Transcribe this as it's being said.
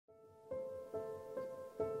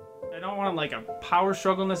don't want like a power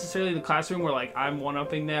struggle necessarily in the classroom where like I'm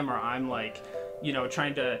one-upping them or I'm like, you know,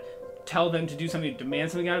 trying to tell them to do something, demand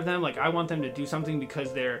something out of them. Like I want them to do something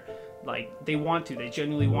because they're like they want to, they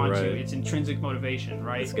genuinely want to. It's intrinsic motivation,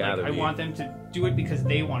 right? It's gotta like, be. I want them to do it because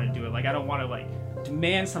they want to do it. Like I don't want to like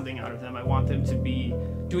demand something out of them. I want them to be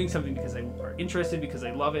doing something because they are interested, because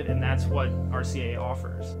they love it, and that's what RCA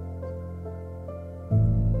offers.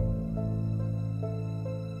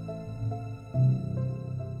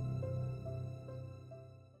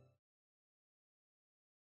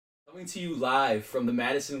 Coming to you live from the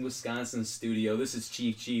Madison, Wisconsin studio. This is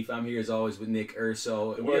Chief. I'm here as always with Nick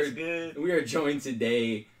Urso. And What's good? We are joined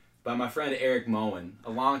today by my friend Eric Moen,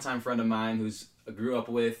 a longtime friend of mine who's I grew up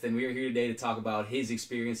with, and we are here today to talk about his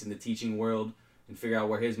experience in the teaching world and figure out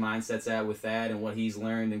where his mindset's at with that and what he's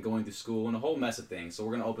learned and going through school and a whole mess of things. So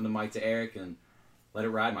we're going to open the mic to Eric and let it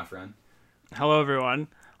ride, my friend. Hello, everyone.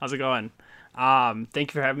 How's it going? Thank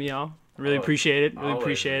you for having me, y'all. Really appreciate it. Really Always,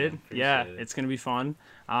 appreciate it. man. Yeah, Appreciate it. it's going to be fun.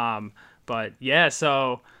 But yeah,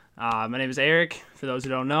 so my name is Eric. For those who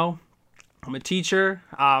don't know, I'm a teacher,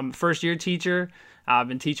 first-year teacher. I've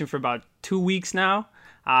been teaching for about 2 weeks now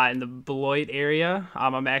in the Beloit area.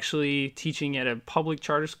 I'm actually teaching at a public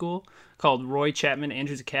charter school called Roy Chapman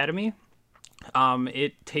Andrews Academy.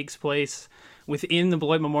 It takes place within the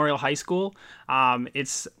Beloit Memorial High School.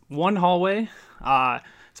 It's one hallway.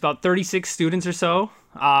 It's about 36 students or so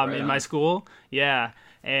in my school. Yeah,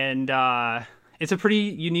 and it's a pretty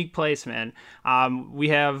unique place, man. We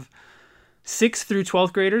have 6th through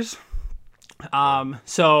 12th graders.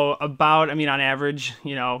 So about, I mean, on average,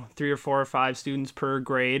 3 or 4 or 5 students per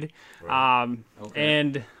grade.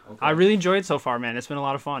 And I really enjoyed it so far, man. It's been a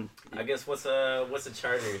lot of fun. I guess what's a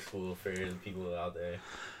charter school for the people out there?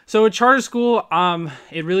 So a charter school,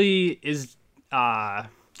 it really is a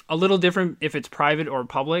little different if it's private or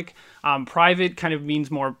public. Private kind of means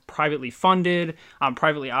more privately funded,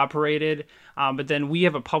 privately operated. But then we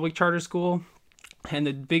have a public charter school. And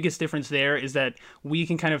the biggest difference there is that we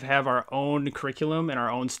can kind of have our own curriculum and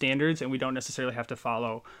our own standards, and we don't necessarily have to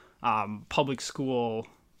follow public school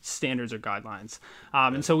standards or guidelines.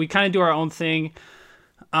 And so we kind of do our own thing.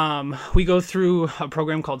 We go through a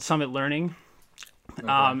program called Summit Learning.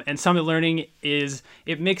 And Summit Learning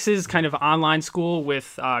it mixes kind of online school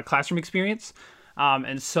with classroom experience.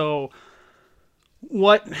 And so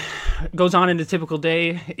what goes on in a typical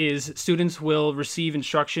day is students will receive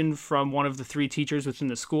instruction from one of the 3 teachers within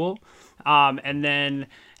the school. And then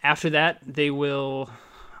after that, they will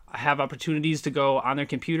have opportunities to go on their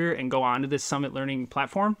computer and go onto this Summit Learning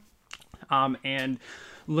platform and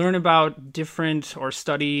learn about different or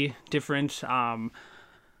study different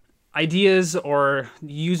ideas or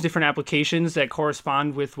use different applications that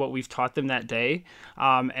correspond with what we've taught them that day,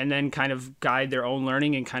 and then kind of guide their own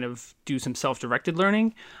learning and kind of do some self-directed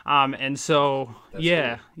learning. And so, That's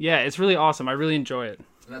yeah, cool. yeah, it's really awesome. I really enjoy it.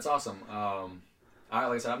 And that's awesome. Like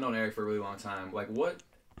I said, I've known Eric for a really long time. Like, what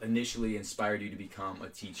initially inspired you to become a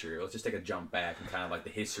teacher? Let's just take a jump back and kind of like the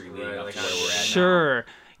history leading up to where we're at now. Sure.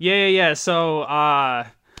 Yeah. So, I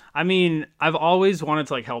mean, I've always wanted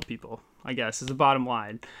to like help people, I guess, is the bottom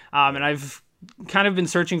line. And I've kind of been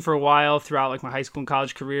searching for a while throughout like my high school and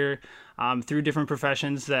college career, through different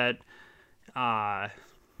professions that, how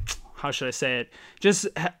should I say it, just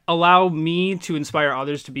allow me to inspire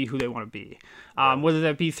others to be who they want to be. Whether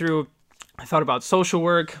that be through, I thought about social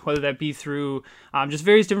work, whether that be through just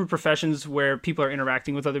various different professions where people are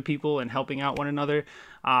interacting with other people and helping out one another.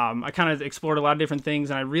 I kind of explored a lot of different things,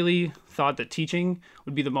 and I really thought that teaching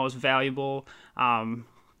would be the most valuable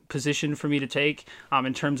position for me to take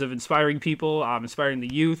in terms of inspiring people, inspiring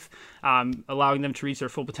the youth, allowing them to reach their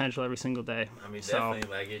full potential every single day. I mean, definitely,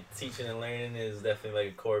 like, teaching and learning is definitely,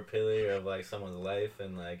 like, a core pillar of, like, someone's life,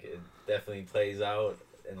 and, like, it definitely plays out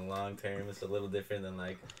in the long term. It's a little different than,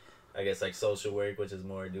 like, I guess, like, social work, which is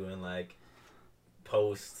more doing, like,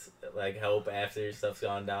 post, like, help after stuff's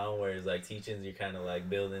gone down, whereas, like, teaching, you're kind of, like,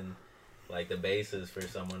 building, like, the basis for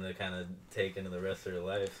someone to kind of take into the rest of their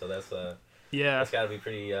life. So that's that's got to be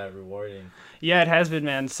pretty rewarding. Yeah, it has been,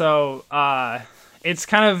 man. So it's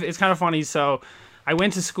kind of funny. So I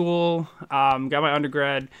went to school, got my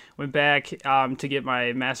undergrad, went back to get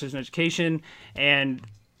my master's in education, and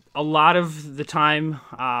a lot of the time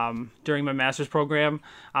during my master's program,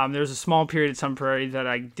 there was a small period at Sun Prairie that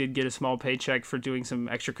I did get a small paycheck for doing some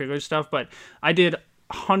extracurricular stuff, but I did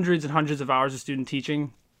hundreds and hundreds of hours of student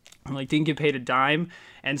teaching. And like didn't get paid a dime,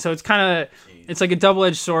 and so it's like a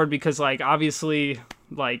double-edged sword because like obviously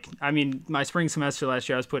like I mean my spring semester last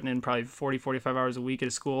year I was putting in probably 45 hours a week at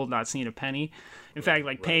a school, not seeing a penny, in fact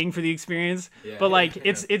like paying for the experience, but like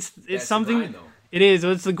it's That's something the grind, though. It is.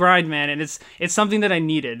 It's the grind, man, and it's something that I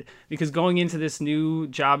needed because going into this new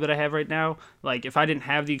job that I have right now, like if I didn't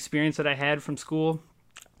have the experience that I had from school,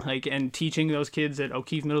 like and teaching those kids at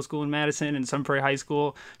O'Keefe Middle School in Madison and Sun Prairie High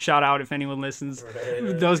School, shout out if anyone listens.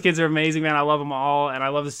 Right. Those kids are amazing, man. I love them all, and I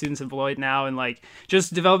love the students at Beloit now, and like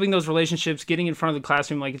just developing those relationships, getting in front of the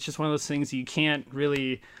classroom, like it's just one of those things you can't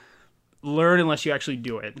really learn unless you actually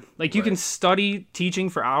do it. Like you can study teaching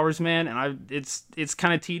for hours, man, and it's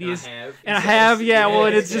kind of tedious. And I have, yeah. Well,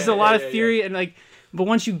 and it's just a lot of theory and like, but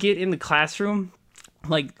once you get in the classroom,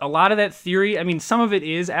 like a lot of that theory, I mean, some of it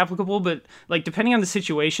is applicable, but like depending on the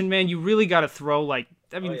situation, man, you really got to throw like,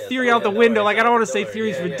 I mean, theory out the window. Like I don't want to say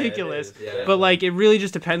theory is ridiculous, but like it really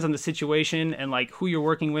just depends on the situation and like who you're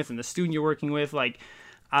working with and the student you're working with. Like,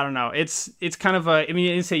 I don't know. It's kind of a, I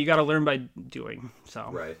mean, you say you got to learn by doing.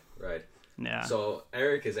 So Right. Yeah. So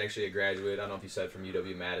Eric is actually a graduate. I don't know if you said from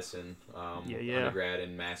UW Madison, yeah. undergrad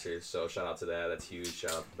and master's. So shout out to that. That's huge.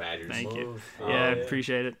 Shout out to Badgers. Thank you. Yeah,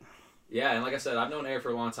 appreciate it. Yeah, and like I said, I've known Eric for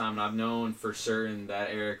a long time, and I've known for certain that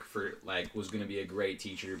Eric was going to be a great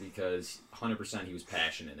teacher because 100% he was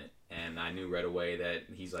passionate in it, and I knew right away that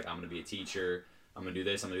he's like, I'm going to be a teacher. I'm going to do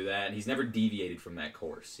this. I'm going to do that, and he's never deviated from that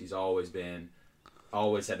course. He's always had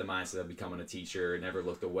the mindset of becoming a teacher, never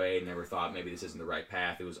looked away, never thought maybe this isn't the right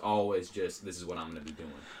path. It was always just, this is what I'm going to be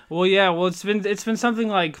doing. Well, yeah, well, it's been something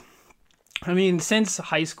like, I mean, since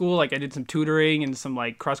high school, like I did some tutoring and some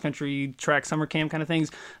like cross country track summer camp kind of things.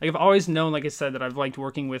 Like I've always known, like I said, that I've liked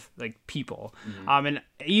working with like people. And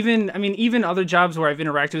even other jobs where I've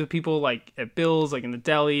interacted with people, like at Bill's, like in the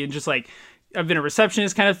deli, and just like I've been a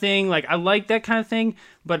receptionist kind of thing. Like I like that kind of thing,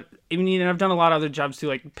 but I mean, and I've done a lot of other jobs too,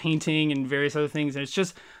 like painting and various other things. And it's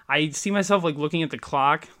just, I see myself like looking at the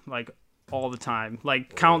clock, like all the time,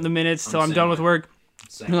 like counting the minutes till I'm done with work.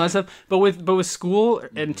 And all that stuff. But with school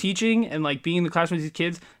and teaching and like being in the classroom with these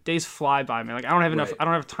kids, days fly by, man. Like I don't have enough. I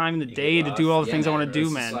don't have time in the day to do all the things I want to do,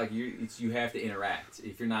 man. It's like you have to interact.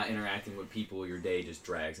 If you're not interacting with people, your day just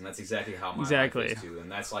drags, and that's exactly how my life is too.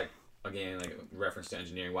 And that's like, again, like reference to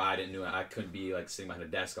engineering. Why I didn't do it, I couldn't be like sitting behind a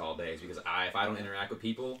desk all day, is because if I don't interact with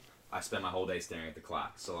people, I spend my whole day staring at the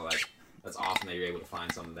clock. So like, that's awesome that you're able to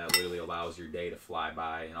find something that literally allows your day to fly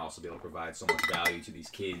by and also be able to provide so much value to these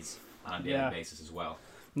kids on a daily basis as well.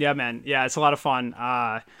 Yeah, man. Yeah, it's a lot of fun.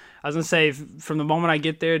 I was gonna say, from the moment I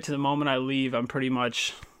get there to the moment I leave, I'm pretty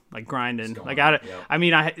much like grinding. Like I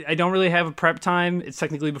mean, I don't really have a prep time. It's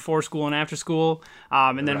technically before school and after school.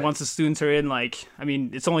 And then once the students are in, like, I mean,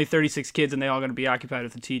 it's only 36 kids and they all going to be occupied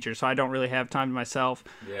with the teacher, so I don't really have time to myself.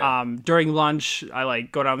 During lunch, I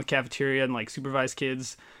like go down to the cafeteria and like supervise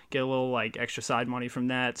kids, get a little like extra side money from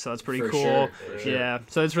that, so that's pretty cool. For sure. Yeah,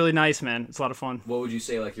 so it's really nice, man. It's a lot of fun. What would you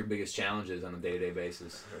say like your biggest challenges on a day-to-day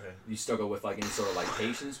basis? You struggle with like any sort of like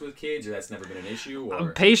patience with kids, or that's never been an issue?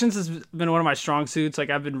 Or patience has been one of my strong suits. Like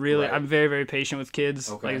I've been really, I'm very, very patient with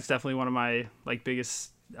kids. Like it's definitely one of my like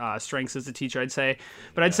biggest strengths as a teacher, I'd say.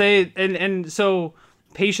 But I'd say, and so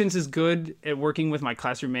patience is good at working with my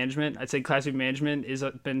classroom management. I'd say classroom management has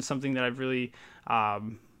been something that I've really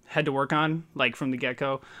had to work on, like from the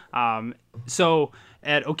get-go. So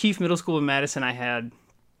at O'Keefe Middle School in Madison, I had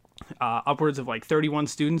upwards of like 31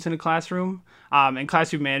 students in a classroom, and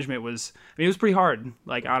classroom management was, I mean, it was pretty hard,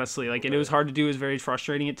 like honestly, like, and it was hard to do. It was very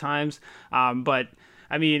frustrating at times, but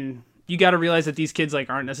I mean, you got to realize that these kids like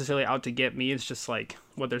aren't necessarily out to get me. It's just like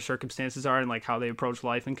what their circumstances are and like how they approach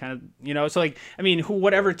life and kind of, you know, so like, I mean,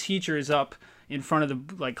 whatever teacher is up in front of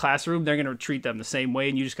the like classroom, they're going to treat them the same way,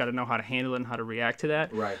 and you just got to know how to handle it and how to react to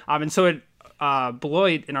that. Right. And so at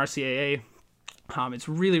Beloit in RCAA, it's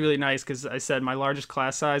really, really nice because I said my largest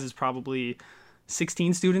class size is probably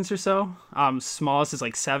 16 students or so. Smallest is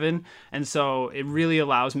like 7. And so it really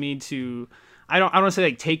allows me to, I don't want to say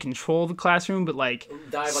like take control of the classroom, but like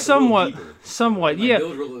dive like somewhat, like, yeah.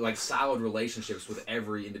 Build really, like solid relationships with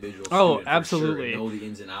every individual student. Oh, absolutely. Sure. Know the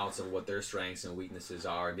ins and outs of what their strengths and weaknesses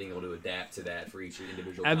are, and being able to adapt to that for each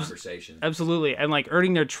individual conversation. Absolutely. And like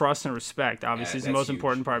earning their trust and respect obviously is the most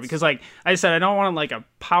important part, because like I said, I don't want like a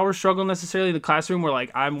power struggle necessarily in the classroom where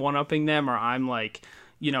like I'm one-upping them, or I'm like,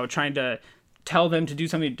 you know, trying to tell them to do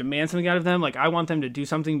something, demand something out of them. Like I want them to do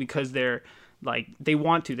something because they're like, they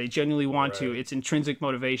want to, they genuinely want to. It's intrinsic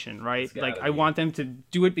motivation, right? Like I want them to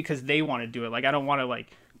do it because they want to do it. Like I don't want to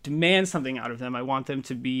like demand something out of them. I want them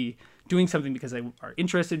to be doing something because they are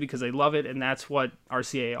interested, because they love it, and that's what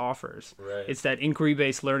RCA offers. It's that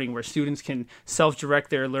inquiry-based learning where students can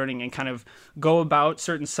self-direct their learning and kind of go about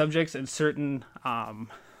certain subjects and certain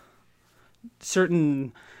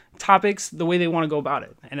topics the way they want to go about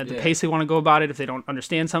it, and at the pace they want to go about it. If they don't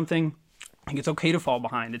understand something, like it's okay to fall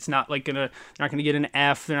behind. It's not like they're not gonna get an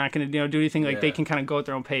F. They're not gonna do anything. Like they can kind of go at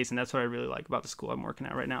their own pace, and that's what I really like about the school I'm working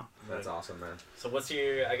at right now. That's awesome, man. So what's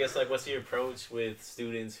your approach with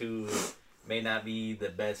students who may not be the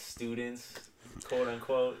best students, quote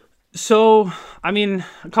unquote? So, I mean,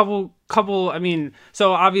 a couple. I mean,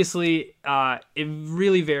 so obviously, it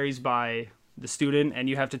really varies by the student, and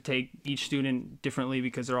you have to take each student differently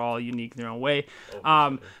because they're all unique in their own way.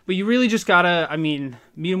 But you really just gotta, I mean,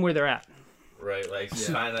 meet them where they're at. Right, like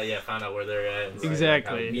find out where they're at. And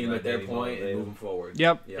Exactly. Meet them at their point and move them forward.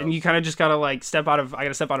 Yep. And you kind of just gotta like I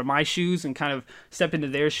gotta step out of my shoes and kind of step into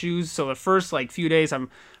their shoes. So the first like few days,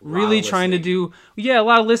 I'm really trying to do a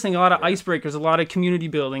lot of listening, a lot of icebreakers, a lot of community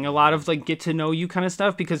building, a lot of like get to know you kind of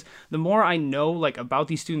stuff, because the more I know like about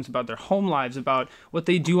these students, about their home lives, about what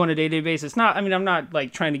they do on a day-to-day basis. I'm not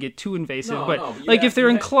like trying to get too invasive, but like if they're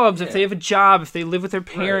in clubs, if they have a job, if they live with their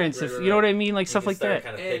parents, if you know what I mean, like stuff like that.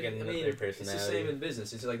 Kind of picking their personality. It's the same in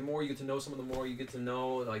business. It's like the more you get to know someone, the more you get to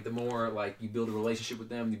know, like the more like you build a relationship with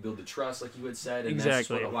them, you build the trust, like you had said, and that's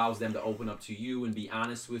what allows them to open up to you and be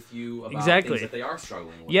honest with you about things that they are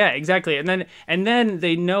struggling with. Yeah, exactly. And then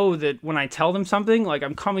they know that when I tell them something, like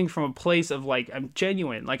I'm coming from a place of like I'm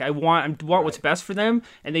genuine. Like I want what's best for them,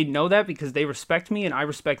 and they know that because they respect me and I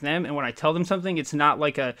respect them. And when I tell them something, it's not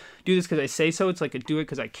like a do this because I say so. It's like a do it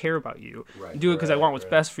because I care about you. Do it because I want what's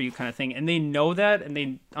best for you kind of thing. And they know that, and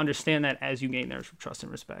they understand that as you gain their trust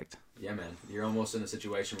and respect. Yeah, man. You're almost in a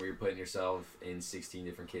situation where you're putting yourself in 16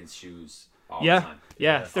 different kids' shoes. All the time.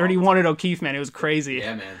 Yeah, 31 at O'Keefe, man. It was crazy.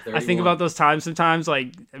 Yeah, man. 31. I think about those times sometimes,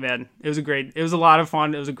 like, man, it was a lot of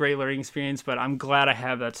fun. It was a great learning experience, but I'm glad I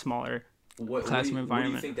have that smaller classroom environment.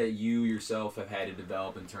 What do you think that you yourself have had to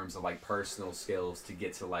develop in terms of, like, personal skills to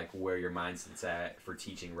get to, like, where your mindset's at for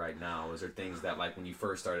teaching right now? Is there things that, like, when you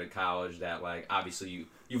first started college that, like, obviously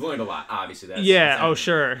you've learned a lot, obviously. That's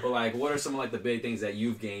sure. But, like, what are some of, like, the big things that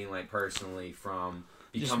you've gained, like, personally from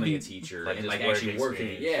becoming a teacher and like actually work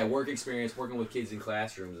experience, working with kids in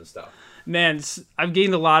classrooms and stuff? Man, I've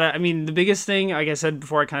gained a lot of, I mean, the biggest thing, like I said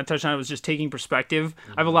before, I kind of touched on it, was just taking perspective.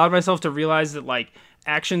 I've allowed myself to realize that like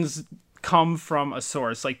actions come from a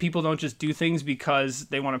source. Like people don't just do things because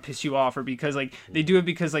they want to piss you off, or because like they do it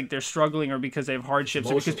because like they're struggling, or because they have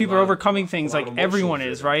hardships, or because people are overcoming things. Like everyone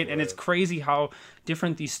is, right? And it's crazy how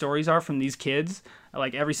different these stories are from these kids.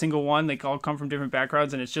 Like every single one, they all come from different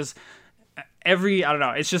backgrounds, and it's just I don't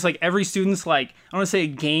know, it's just like every student's like, I don't want to say a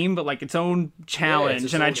game, but like its own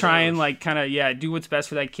challenge, and I try and like kind of do what's best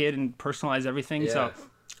for that kid and personalize everything. So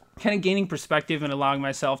kind of gaining perspective and allowing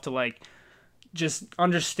myself to like just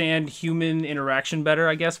understand human interaction better,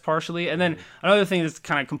 I guess, partially. And then another thing that's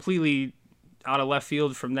kind of completely out of left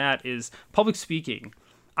field from that is public speaking.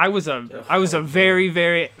 I was a very,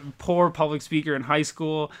 very poor public speaker in high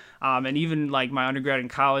school, and even like my undergrad in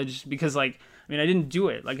college, because like, I mean, I didn't do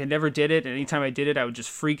it. Like, I never did it. And anytime I did it, I would just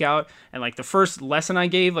freak out. And, like, the first lesson I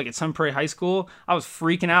gave, like, at Sun Prairie High School, I was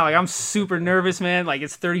freaking out. Like, I'm super nervous, man. Like,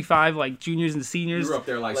 it's 35, like, juniors and seniors. You were up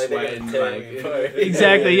there, like sweating.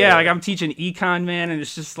 Exactly, yeah. Like, I'm teaching econ, man, and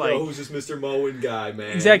it's just, like... Yo, who's this Mr. Moen guy,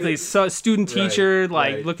 man? Exactly. So, student teacher,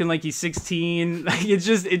 looking like he's 16. Like, it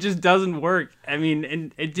just doesn't work. I mean,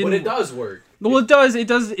 and it didn't... But it does work. Well, it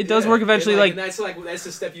does work eventually. And that's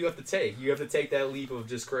the step you have to take. You have to take that leap of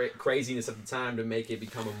just craziness at the time to make it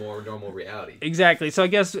become a more normal reality. Exactly. So I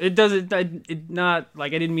guess it doesn't. It not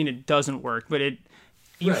like I didn't mean it doesn't work, but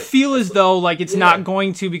you feel as though like it's not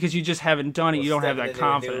going to, because you just haven't done it. You don't have that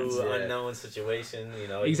confidence. New, unknown situation. You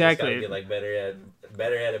know. Exactly. You just gotta get like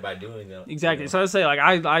better at it by doing it. Exactly. So I would say like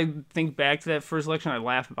I think back to that first lecture, and I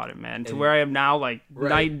laugh about it, man. To where I am now, like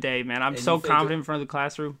night and day, man. I'm so confident in front of the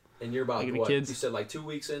classroom. And you're about, like what, kids. You said like 2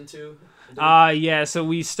 weeks into? Yeah, so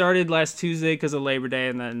we started last Tuesday because of Labor Day,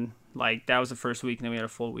 and then like that was the first week, and then we had a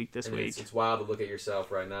full week this week. It's wild to look at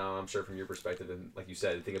yourself right now, I'm sure from your perspective, and like you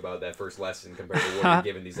said, think about that first lesson compared to what you're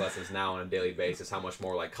giving these lessons now on a daily basis, how much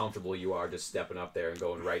more like comfortable you are just stepping up there and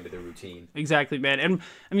going right into the routine. Exactly, man. And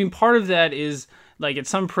I mean, part of that is like at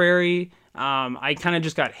Sun Prairie, I kind of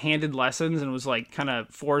just got handed lessons and was like kind of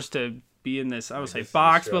forced to be in this, I would say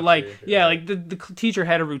box, but like, like the teacher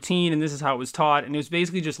had a routine, and this is how it was taught, and it was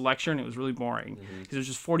basically just lecture, and it was really boring because it was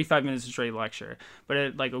just 45 minutes of straight lecture. But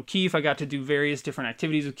at like O'Keefe, I got to do various different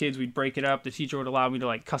activities with kids. We'd break it up. The teacher would allow me to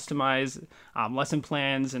like customize lesson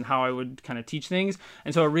plans and how I would kind of teach things,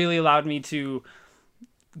 and so it really allowed me to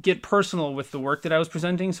get personal with the work that I was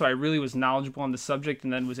presenting, so I really was knowledgeable on the subject,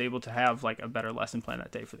 and then was able to have like a better lesson plan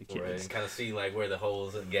that day for the kids. Right, and kind of see like where the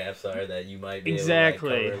holes and gaps are that you might be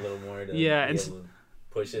exactly able to, like, cover a little more.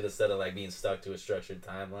 push it instead of like being stuck to a structured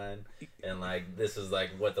timeline. And like this is like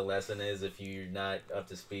what the lesson is. If you're not up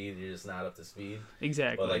to speed, you're just not up to speed.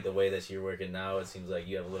 Exactly. But like the way that you're working now, it seems like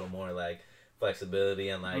you have a little more like flexibility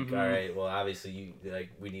and like, all right, well, obviously you like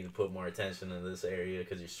we need to put more attention in this area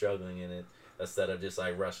because you're struggling in it, instead of just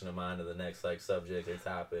like rushing them on to the next like subject or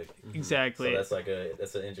topic. Exactly. So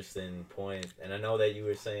that's an interesting point. And I know that you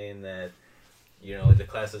were saying that, you know, the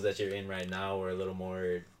classes that you're in right now are a little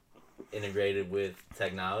more integrated with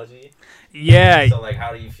technology. Yeah. So like,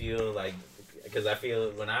 how do you feel like? Because I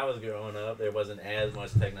feel when I was growing up, there wasn't as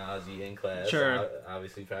much technology in class. Sure.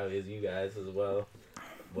 Obviously, probably as you guys as well.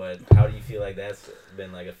 But how do you feel like that's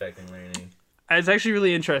been like affecting learning? It's actually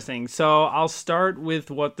really interesting. So I'll start with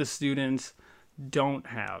what the students don't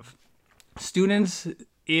have. Students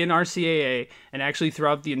in our CAA and actually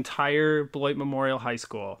throughout the entire Beloit Memorial High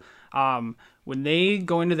School, when they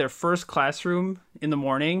go into their first classroom in the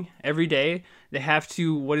morning every day, they have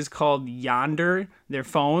to what is called yonder their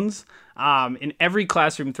phones. In every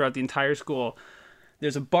classroom throughout the entire school,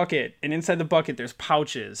 there's a bucket, and inside the bucket there's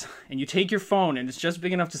pouches. And you take your phone, and it's just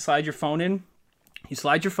big enough to slide your phone in. You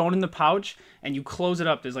slide your phone in the pouch, and you close it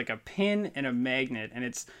up. There's like a pin and a magnet, and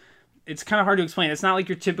it's kind of hard to explain. It's not like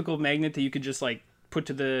your typical magnet that you could just like put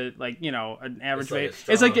to the like, you know, an average like weight.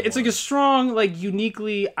 It's like a strong, like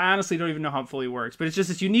uniquely. I honestly don't even know how it fully works, but it's just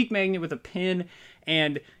this unique magnet with a pin,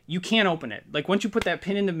 and you can't open it. Like once you put that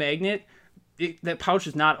pin in the magnet, that pouch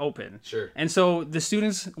is not open. Sure. And so the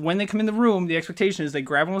students, when they come in the room, the expectation is they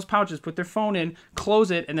grab one of those pouches, put their phone in,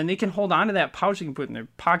 close it, and then they can hold on to that pouch. They can put it in their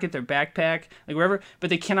pocket, their backpack, like wherever,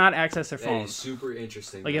 but they cannot access their That phones. is super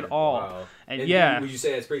interesting. Like man. at all. Wow. And yeah. Would you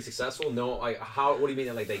say that's pretty successful? No, like how? What do you mean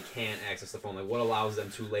that like they can't access the phone? Like what allows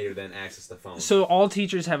them to later then access the phone? So all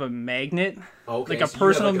teachers have a magnet, Okay, like a so you have,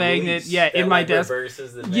 personal like, a magnet. release Yeah, That, in my like, desk.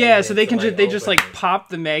 reverses the Yeah, magnet so they to, can like, they just open like it. pop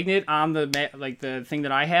the magnet on the like the thing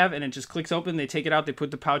that I have, and it just clicks open. They take it out, they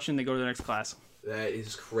put the pouch in, they go to the next class. That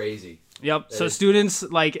is crazy. Yep. So is- students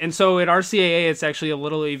like, and so at our CAA, it's actually a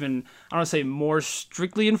little even, I don't want to say more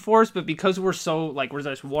strictly enforced, but because we're so like, we're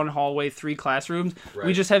just one hallway, 3 classrooms, we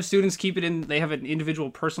Right. just have students keep it in, they have an individual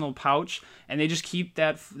personal pouch, and they just keep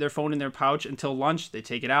their phone in their pouch until lunch. They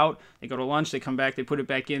take it out, they go to lunch, they come back, they put it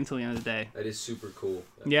back in until the end of the day. That is super cool.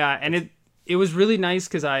 Yeah. And it was really nice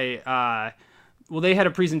because well, they had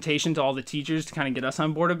a presentation to all the teachers to kind of get us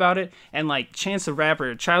on board about it. And like Chance the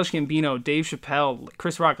Rapper, Childish Gambino, Dave Chappelle,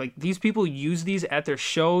 Chris Rock, like these people use these at their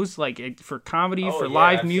shows, like for comedy, Oh, for yeah,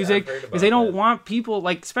 live I've music, heard because about they don't that. want people,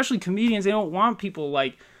 like especially comedians, they don't want people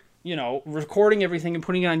like, you know, recording everything and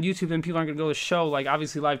putting it on YouTube, and people aren't gonna go to the show. Like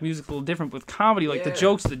obviously live music's a little different with comedy, like the Yeah.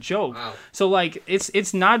 joke's the joke. Wow. So like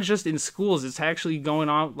it's not just in schools, it's actually going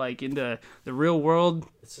out like into the real world.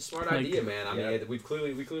 It's a smart Like, idea, man. I yeah. mean, we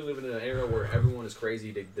clearly live in an era where everyone is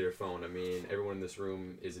crazy addicted to their phone. I mean, everyone in this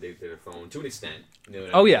room is addicted to their phone to an extent. You know what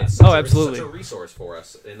I Oh, mean? yeah. It's such Oh, a- absolutely. It's such a resource for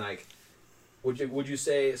us, and like, would you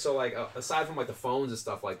say so? Like, aside from like the phones and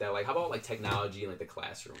stuff like that, like how about like technology in like the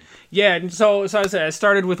classroom? Yeah, and so I said I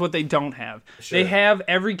started with what they don't have. Sure. They have,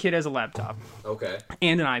 every kid has a laptop Okay,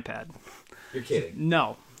 and an iPad. you're kidding.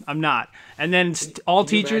 No, I'm not. And then all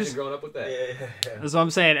Can you teachers, imagine growing up with that? Yeah. that's what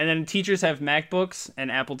I'm saying. And then teachers have MacBooks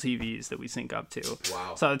and Apple TVs that we sync up to.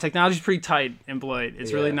 Wow. So the technology's pretty tight in Beloit.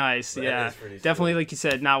 It's really Yeah, nice. that Yeah, is pretty definitely, sweet. like you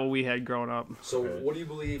said, not what we had growing up. So Right. what do you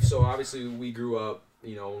believe? So obviously we grew up,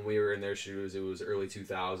 you know, when we were in their shoes, it was early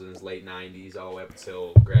 2000s, late 90s, all the way up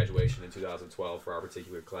until graduation in 2012 for our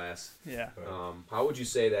particular class. Yeah. How would you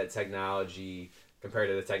say that technology, compared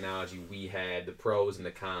to the technology we had, the pros and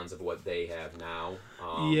the cons of what they have now?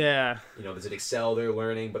 Yeah. You know, does it excel their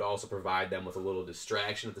learning, but also provide them with a little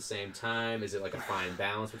distraction at the same time? Is it like a fine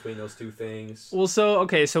balance between those two things? Well, so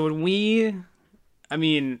when I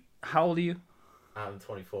mean, how old are you? I'm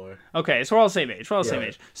 24. Okay, so we're all the same age. We're all the same Yeah.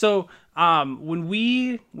 age. So, when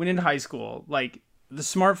we went into high school, like the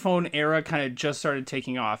smartphone era kind of just started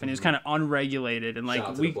taking off, and it was kind of unregulated, and like Shout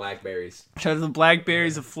out to the Blackberries. shout out to the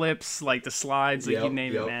Blackberries, the flips, like the slides, like you Yep,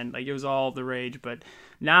 name yep. it, man. Like it was all the rage. But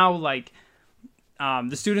now, like,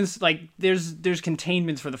 the students, like, there's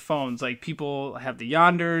containments for the phones. Like people have the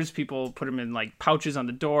yonders, people put them in like pouches on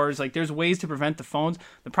the doors. Like there's ways to prevent the phones.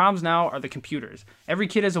 The problems now are the computers. Every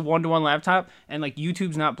kid has a 1-to-1 laptop, and like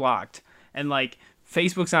YouTube's not blocked, and like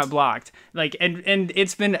Facebook's not blocked. Like and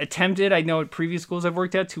it's been attempted, I know at previous schools I've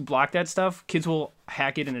worked at, to block that stuff. Kids will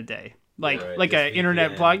hack it in a day. Like Right, like just a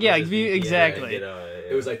internet VPN, block. Yeah, just VPN, exactly. get on it,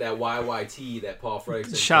 It was like that YYT that Paul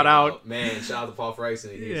Fredrickson Shout came out. Man, shout out to Paul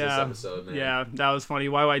Fredrickson. He was this episode, man. Yeah, that was funny.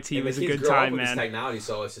 YYT And was the a kids good grow up time, with this man. technology,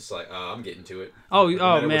 so it's just like, I'm getting to it. Oh, No oh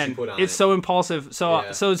matter what you man, put on it's it. so impulsive. So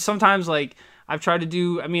Yeah. so sometimes like I've tried to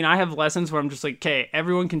do, I mean, I have lessons where I'm just like, okay,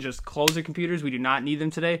 everyone can just close their computers. We do not need them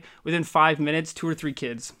today. Within 5 minutes, 2 or 3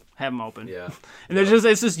 kids have them open. Yeah. And there's just,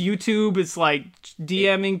 it's just YouTube. It's like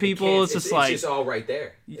DMing people. It's just like, it's just all right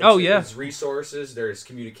there. There's resources, there's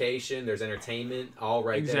communication, there's entertainment, all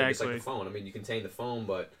right there. Just like the phone. I mean, you contain the phone,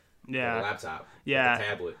 but yeah, a laptop, yeah, like a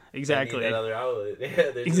tablet, exactly. That other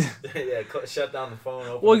outlet. Shut down the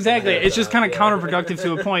phone. Well, exactly. It's just kind of counterproductive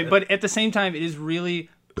to a point, but at the same time, it is really.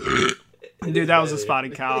 Dude, that was a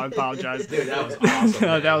spotted cow. I apologize. Dude, that was awesome.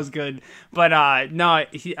 No, that was good. But no, I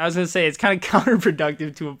was gonna say it's kind of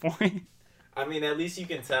counterproductive to a point. I mean, at least you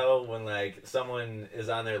can tell when like someone is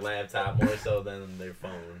on their laptop more so than their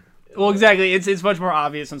phone. Well, exactly. It's much more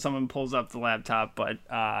obvious when someone pulls up the laptop, but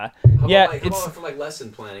how yeah, about for like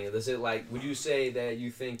lesson planning? Is it like, would you say that you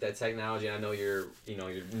think that technology? I know you're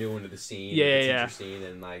new into the scene, the teacher scene,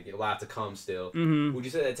 and like a lot to come still. Mm-hmm. Would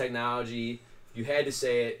you say that technology? You had to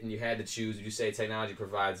say it and you had to choose, would you say technology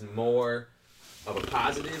provides more of a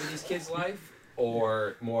positive in these kids' life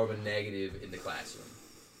or more of a negative in the classroom?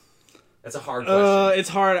 That's a hard question. It's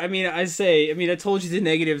hard. I mean, I told you the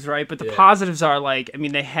negatives, right? But the positives are like, I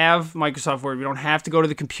mean, they have Microsoft Word. We don't have to go to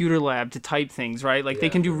the computer lab to type things, right? Like they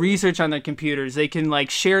can do research on their computers. They can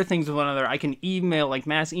like share things with one another. I can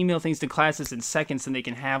mass email things to classes in seconds, and they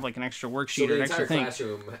can have like an extra worksheet or an extra thing. So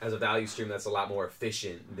the entire classroom has a value stream that's a lot more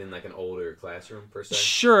efficient than like an older classroom per se.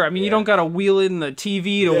 Sure. I mean, you don't gotta wheel in the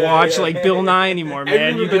TV to watch like Bill Nye anymore,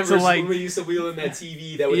 man. You get to like. We used to wheel in that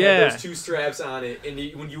TV that would have those 2 straps on it, and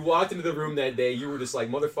when you walked into the room that day, you were just like,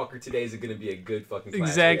 motherfucker, today is going to be a good fucking class.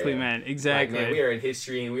 Exactly, man. Exactly. Like, man, we are in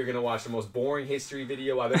history, and we're going to watch the most boring history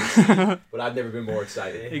video I've ever seen, but I've never been more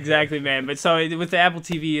excited. Exactly, man. But so with the Apple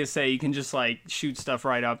TV ESA, you can just like shoot stuff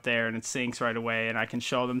right up there, and it syncs right away, and I can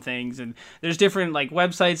show them things. And there's different like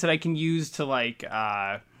websites that I can use to like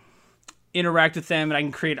interact with them, and I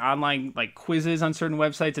can create online like quizzes on certain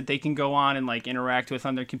websites that they can go on and like interact with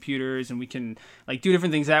on their computers, and we can like do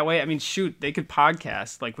different things that way. I mean, shoot, they could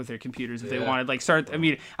podcast like with their computers if they wanted. Like start. I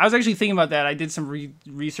mean, I was actually thinking about that. I did some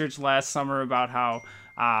research last summer about how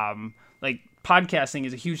like podcasting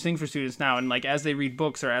is a huge thing for students now, and like as they read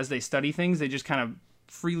books or as they study things, they just kind of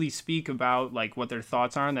freely speak about like what their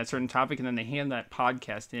thoughts are on that certain topic, and then they hand that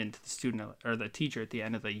podcast in to the student or the teacher at the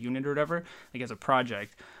end of the unit or whatever, like as a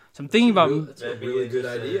project. So I'm thinking about. That's a really good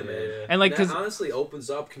idea, man. Yeah. And like, that honestly opens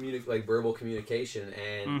up verbal communication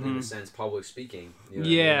and, in a sense, public speaking. You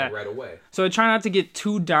know, right away. So I try not to get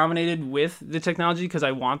too dominated with the technology because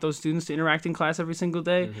I want those students to interact in class every single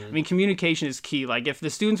day. Mm-hmm. I mean, communication is key. Like, if the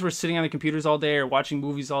students were sitting on their computers all day or watching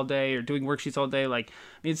movies all day or doing worksheets all day, like,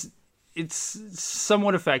 I mean, it's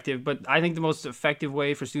somewhat effective, but I think the most effective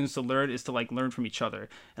way for students to learn is to like learn from each other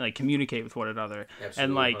and like communicate with one another. Absolutely,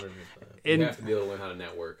 and like 100%. You have to be able to learn how to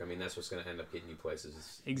network. I mean, that's what's going to end up getting you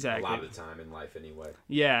places exactly a lot of the time in life anyway.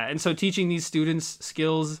 Yeah, and so teaching these students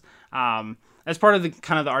skills as part of the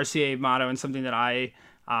kind of the RCA motto, and something that I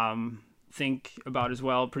think about as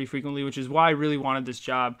well pretty frequently, which is why I really wanted this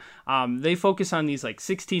job. They focus on these like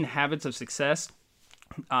 16 habits of success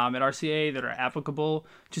at RCA that are applicable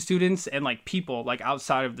to students and like people like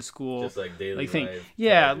outside of the school, just like daily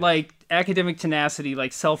life. Like academic tenacity,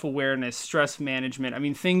 like self-awareness, stress management. I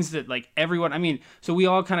mean, things that like everyone, I mean, so we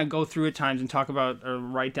all kind of go through at times and talk about or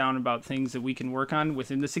write down about things that we can work on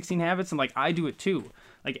within the 16 habits, and like I do it too.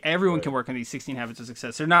 Like everyone can work on these 16 habits of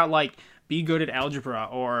success. They're not like be good at algebra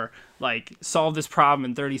or like solve this problem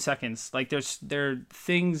in 30 seconds. Like there are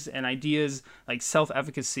things and ideas like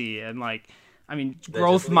self-efficacy and like, I mean,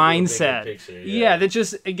 growth mindset. Picture, that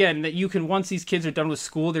just, again, that you can, once these kids are done with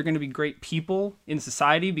school, they're going to be great people in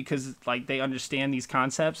society because, like, they understand these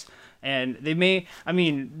concepts. And they may, I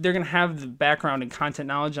mean, they're going to have the background and content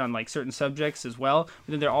knowledge on, like, certain subjects as well.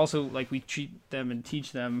 But then they're also, like, we treat them and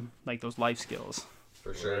teach them, like, those life skills.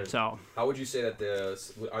 For sure. So, how would you say that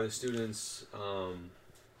are the students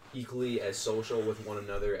equally as social with one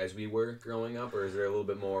another as we were growing up, or is there a little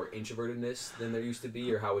bit more introvertedness than there used to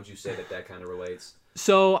be, or how would you say that kind of relates?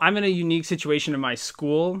 So I'm in a unique situation in my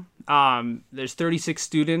school. There's 36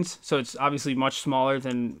 students, so it's obviously much smaller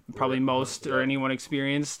than probably most or anyone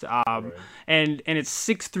experienced. And it's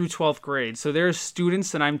 6th through 12th grade. So there are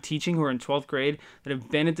students that I'm teaching who are in 12th grade that have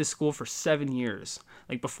been at this school for 7 years.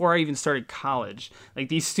 Like before I even started college, like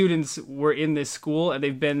these students were in this school and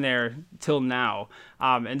they've been there till now.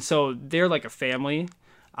 And so they're like a family.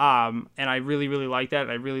 And I really, really like that.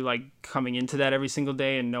 I really like coming into that every single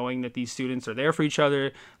day and knowing that these students are there for each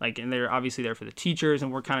other, like, and they're obviously there for the teachers,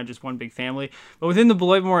 and we're kind of just one big family. But within the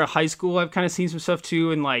Beloit Memorial High School, I've kind of seen some stuff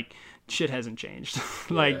too, and like shit hasn't changed.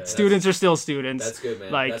 Like students are still students. That's good,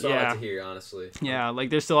 man. Like, that's what I like to hear, honestly. Yeah, like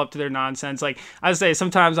they're still up to their nonsense. Like I say,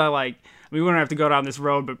 sometimes I like we wouldn't have to go down this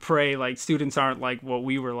road, but pray like students aren't like what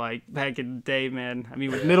we were like back in the day, man. I mean,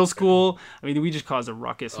 with middle school, I mean, we just caused a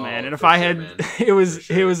ruckus, man. And if I had, man. it was For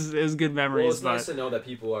sure. it was good memories. Well, it's but nice to know that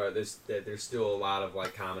people are that there's still a lot of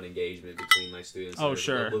like common engagement between my students. Oh, there's,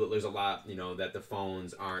 sure. There's a lot, that the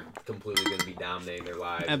phones aren't completely going to be dominating their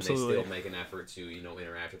lives. Absolutely. And they still make an effort to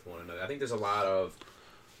interact with one another. I think there's a lot of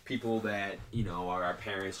people that are our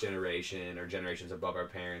parents' generation or generations above our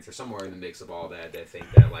parents or somewhere in the mix of all that think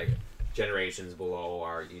that like generations below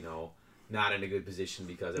are not in a good position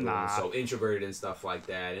because everyone's so introverted and stuff like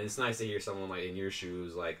that. And it's nice to hear someone like in your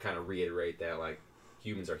shoes like kind of reiterate that like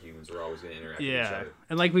humans are humans. We're always going to interact with each other.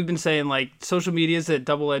 And like we've been saying, like social media is a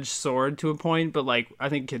double-edged sword to a point, but like I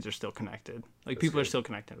think kids are still connected. Like people are still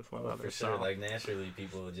connected with one another. For sure. So. Like naturally,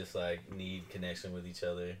 people just like need connection with each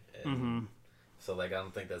other. And Mm-hmm. so like I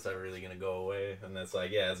don't think that's ever really gonna go away. And that's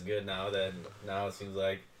like it's good now it seems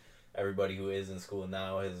like everybody who is in school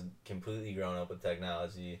now has completely grown up with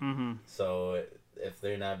technology. Mm-hmm. So if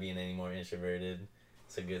they're not being any more introverted,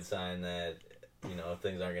 it's a good sign that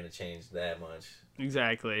things aren't gonna change that much.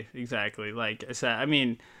 Exactly. Like I said, I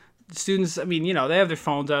mean, students, I mean, they have their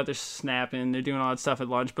phones out, they're snapping, they're doing all that stuff at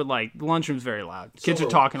lunch, but like the lunchroom's very loud. Kids are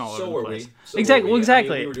talking all over the place. Exactly. Well,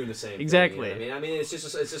 exactly. we were doing the same Exactly. thing. I mean, it's just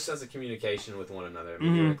a sense of communication with one another. I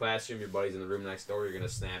mean, you're in a classroom, your buddy's in the room next door, you're gonna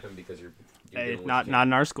snap him because you're Hey, doing not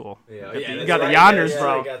in our school. Yeah, you got the yonders,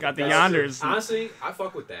 bro. Got the yonders. Honestly, I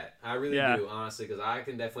fuck with that. I really do, honestly, because I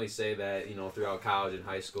can definitely say that, throughout college and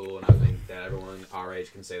high school, and I think that everyone our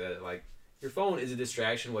age can say that, like, your phone is a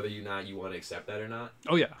distraction whether you want to accept that or not.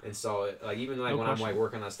 Oh, yeah. And so, like, even like when I'm like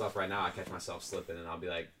working on stuff right now, I catch myself slipping and I'll be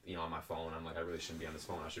like, on my phone, I'm like, I really shouldn't be on this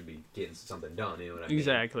phone. I should be getting something done. You know what I mean?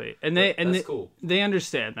 Exactly. That's cool. They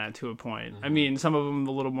understand that to a point. Mm-hmm. I mean, some of them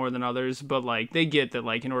a little more than others, but like they get that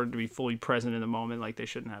like in order to be fully present in the moment, like they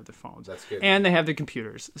shouldn't have their phones. That's good. And they have their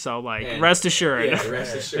computers. So like rest assured. Yeah,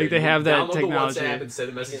 rest assured. Like they have that download technology. The WhatsApp and send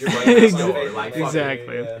a message right next door. Like,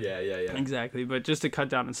 Exactly. Yeah. Exactly, but just to cut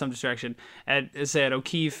down on some distraction, at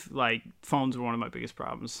O'Keefe, like phones were one of my biggest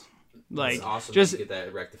problems. Like it's awesome just to get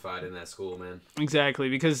that rectified in that school, man. Exactly,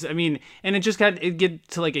 because I mean, and it get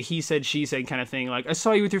to like a he said she said kind of thing. Like I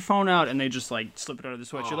saw you with your phone out, and they just like slip it under the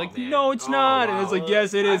sweatshirt. Like man. no, it's not, wow. and it's like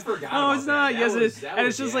yes, it is. I forgot No, about it's not. that. Yes, it is. That And was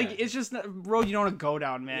it's just like it's just not a road you don't want to go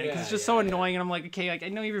down, man. Because it's just so annoying. And I'm like, okay, like I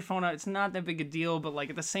know you have your phone out. It's not that big a deal, but like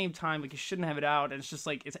at the same time, like you shouldn't have it out. And it's just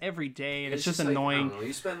like it's every day, and it's just annoying. Like, I don't know,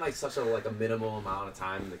 you spend like such a minimal amount of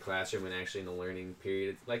time in the classroom and actually in the learning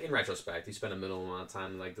period. Like in retrospect, you spend a minimal amount of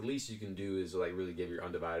time. Like the least you can do is like really give your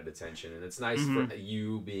undivided attention, and it's nice for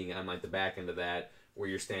you being on like the back end of that, where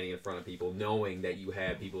you're standing in front of people, knowing that you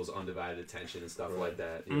have people's undivided attention and stuff like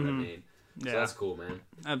that. You know what I mean? So that's cool, man.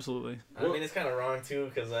 Absolutely. I mean, it's kind of wrong too,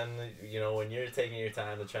 because then when you're taking your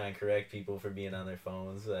time to try and correct people for being on their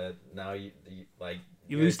phones, that now you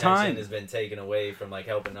lose time. Has been taken away from like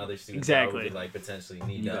helping other students Exactly. out who like potentially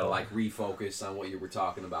need You help. gotta like refocus on what you were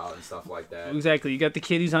talking about and stuff like that. Exactly. You got the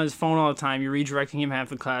kid who's on his phone all the time. You're redirecting him half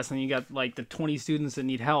the class, and you got like the 20 students that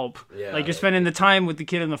need help. Yeah. Like you're spending the time with the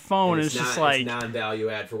kid on the phone, and it's just like it's non-value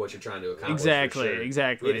add for what you're trying to accomplish. Exactly, for sure.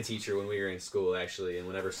 exactly. We had a teacher when we were in school actually, and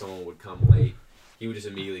whenever someone would come late, he would just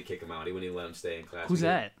immediately kick him out. He wouldn't even let him stay in class. Who's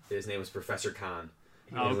that? His name was Professor Khan.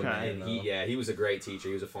 Okay. And he was a great teacher.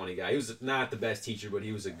 He was a funny guy. He was not the best teacher, but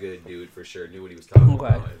he was a good dude for sure. Knew what he was talking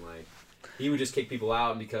about. And like, he would just kick people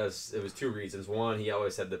out because it was two reasons. One, he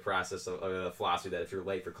always had the process of the philosophy that if you're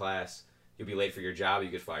late for class, you'll be late for your job, you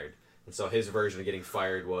get fired. And so his version of getting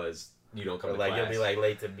fired was you don't come to class. You'll be like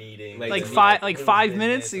late to meeting. Like 5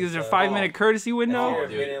 minutes? Is there a 5 minute courtesy window? Oh,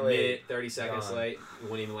 dude, minute, 30 seconds late, he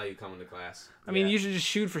wouldn't even let you come into class. I mean, you should just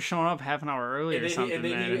shoot for showing up half an hour early or something,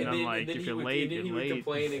 man. And then, like, if you're late, you're late. He would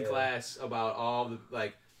complain in class about all the,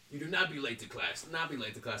 like, you do not be late to class. Not be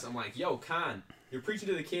late to class. I'm like, yo, Khan, you're preaching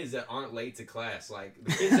to the kids that aren't late to class. Like,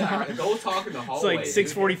 the kids that are, go talk in the hallway. It's like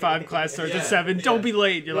 6:45, class starts at 7. Don't be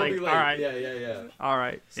late. You're like, all right. Yeah. All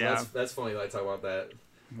right. So that's funny that I talk about that.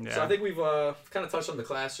 Yeah. So I think we've kind of touched on the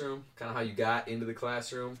classroom, kind of how you got into the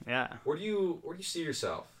classroom. Yeah. Where do you see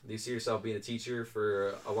yourself? Do you see yourself being a teacher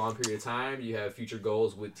for a long period of time? Do you have future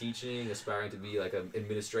goals with teaching, aspiring to be like an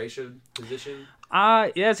administration position? Yeah,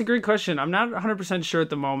 it's a great question. I'm not 100% sure at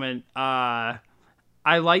the moment. I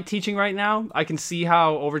like teaching right now. I can see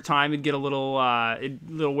how over time it'd get a little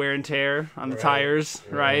wear and tear on the tires,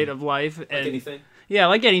 right, of life. Like and anything? Yeah,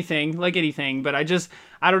 like anything. But I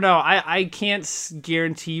don't know. I can't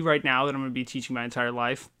guarantee right now that I'm going to be teaching my entire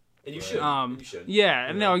life. And you should. You should.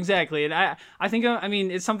 Yeah, no, exactly. And I think, I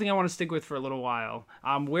mean, it's something I want to stick with for a little while.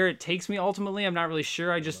 Where it takes me ultimately, I'm not really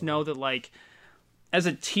sure. I just know that, like, as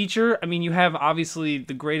a teacher, I mean, you have obviously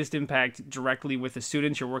the greatest impact directly with the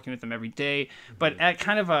students. You're working with them every day, but at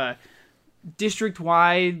kind of a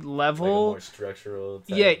district-wide level, Like a more structural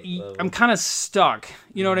type yeah, level. I'm kind of stuck.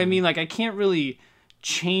 You know what I mean? Like I can't really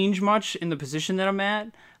change much in the position that I'm at.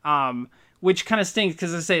 Which kind of stinks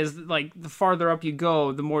because I say is like the farther up you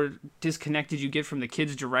go, the more disconnected you get from the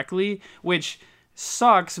kids directly, which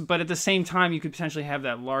sucks. But at the same time, you could potentially have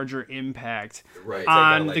that larger impact Right.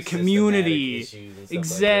 on like, the systematic community. issues and stuff like that,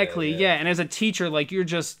 Exactly. yeah. Yeah. And as a teacher, like you're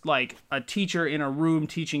just like a teacher in a room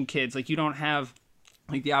teaching kids. Like you don't have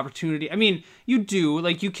like the opportunity. I mean, you do.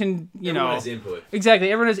 Like you can, Everyone has input.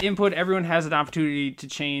 Exactly. Everyone has input. Everyone has an opportunity to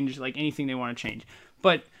change like anything they want to change.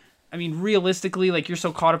 But I mean, realistically, like you're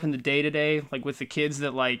so caught up in the day to day, like with the kids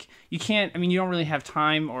that like you can't. I mean, you don't really have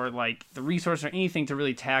time or like the resource or anything to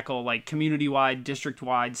really tackle like community wide, district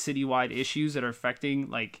wide, city wide issues that are affecting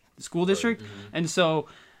like the school district. And so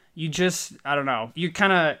you just, I don't know. You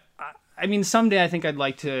kind of. I mean, someday I think I'd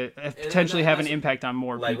like to potentially have an impact on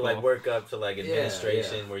more people. Like work up to like Yeah,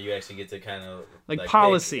 administration where you actually get to kind of Like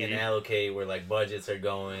policy. pick and allocate where like budgets are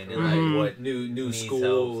going and Mhm. like what New needs help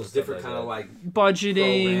schools, and stuff different like kind of that. like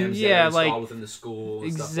Budgeting, programs that yeah, are installed like within the school. And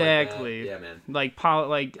exactly. Stuff like that. Yeah, man.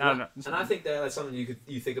 like I don't know. And I think that's something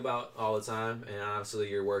you think about all the time. And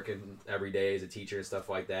obviously, you're working every day as a teacher and stuff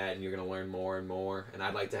like that, and you're gonna learn more and more. And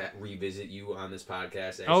I'd like to revisit you on this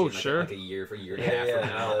podcast. Actually, Oh, in like sure. like a year and a Yeah, half yeah, from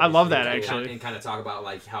now. I love that, And actually. and kind of talk about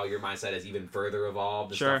like how your mindset has even further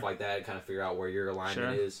evolved and Sure. stuff like that. And kind of figure out where your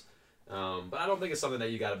alignment Sure. is. But I don't think it's something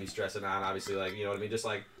that you got to be stressing on. Obviously, like you know what I mean. Just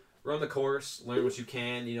like run the course, learn what you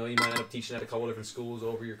can. You know, you might end up teaching at a couple different schools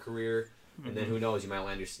over your career. And then who knows? You might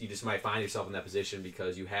land. You just might find yourself in that position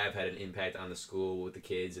because you have had an impact on the school with the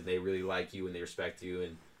kids, and they really like you and they respect you.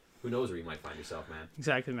 And who knows where you might find yourself, man.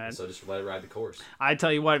 Exactly, man. So just let it ride the course. I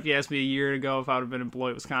tell you what, if you asked me a year ago if I would have been in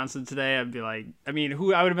Beloit, Wisconsin today, I'd be like, I mean, I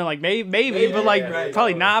would have been like, maybe, but like right.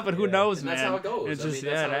 probably not. But who Yeah. knows, And man? that's how it goes. It's I just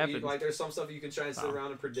mean, that's yeah, it how happens. like there's some stuff you can try and sit Wow.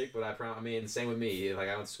 around and predict, but I mean, same with me. Like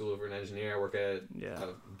I went to school for an engineer. I work at Yeah.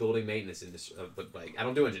 building maintenance industry, but like I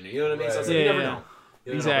don't do engineering. You know what I mean? So it's Right. like, you Yeah, never yeah. know.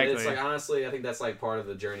 You know, Exactly. But it's like honestly, I think that's like part of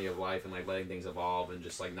the journey of life and like letting things evolve and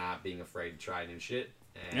just like not being afraid to try new shit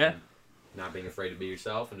and Yeah. not being afraid to be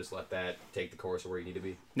yourself and just let that take the course of where you need to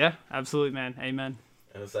be. Yeah, absolutely, man. Amen.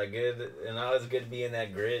 And it's like good, and always good to be in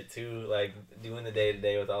that grit too, like doing the day to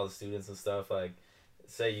day with all the students and stuff. Like,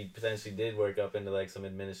 say you potentially did work up into like some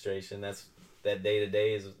administration. That day to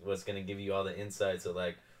day is what's gonna give you all the insights of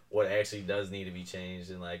like what actually does need to be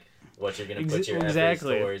changed and like what you're gonna put your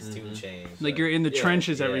Exactly. efforts towards Mhm. to change. Like you're in the Yeah,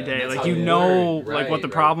 trenches every yeah, day. that's Like how you you know, learn. like what the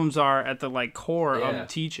Right. problems are at the like core Yeah. of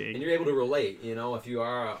teaching. And you're able to relate, you know, if you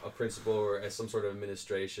are a principal or at some sort of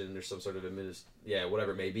administration or some sort of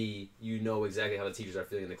whatever it may be, you know exactly how the teachers are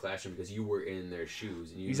feeling in the classroom because you were in their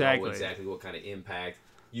shoes and you Exactly. know exactly what kind of impact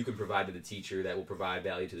you can provide to the teacher that will provide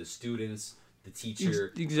value to the students, the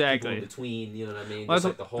teacher, Exactly. people in between, you know what I mean? Well, Just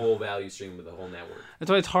that's like the whole value stream of the whole network. That's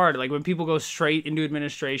why it's hard. Like when people go straight into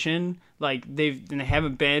administration, like they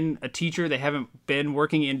haven't been a teacher, they haven't been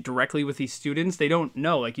working in directly with these students. They don't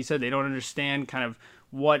know, like you said, they don't understand kind of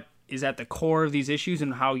what is at the core of these issues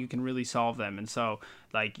and how you can really solve them. And so,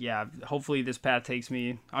 like, yeah, hopefully this path takes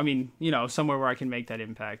me. I mean, you know, somewhere where I can make that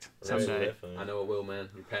impact someday. Definitely. I know it will, man.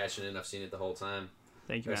 You're passionate. I've seen it the whole time.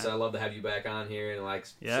 Thank you, Like I said, man. I'd love to have you back on here in like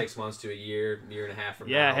Yeah. 6 months to a year and a half from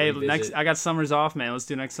Yeah, now. hey, revisit. next I got summers off, man. Let's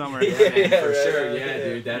do next summer. Yeah, man, Yeah, for right, sure. right, Yeah, yeah.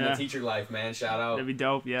 dude. That and Yeah. the teacher life, man. Shout out. That'd be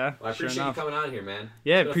dope. Yeah, Well, I sure appreciate you enough. coming on here, man.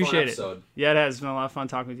 Yeah, It's been a fun appreciate it. episode. Yeah, it has been a lot of fun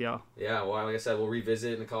talking with y'all. Yeah, well, like I said, we'll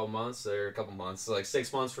revisit in a couple months or a couple months, like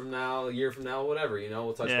 6 months from now, a year from now, whatever. You know,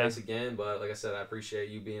 we'll touch Yeah. base again. But like I said, I appreciate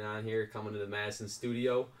you being on here, coming to the Madison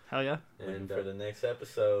studio, Hell yeah. Looking and for the next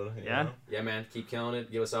episode. you Yeah. know? yeah, man, keep killing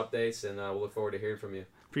it. Give us updates, and we'll look forward to hearing from you.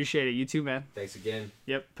 Appreciate it. You too, man. Thanks again.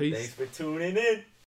 Yep. Peace. Thanks for tuning in.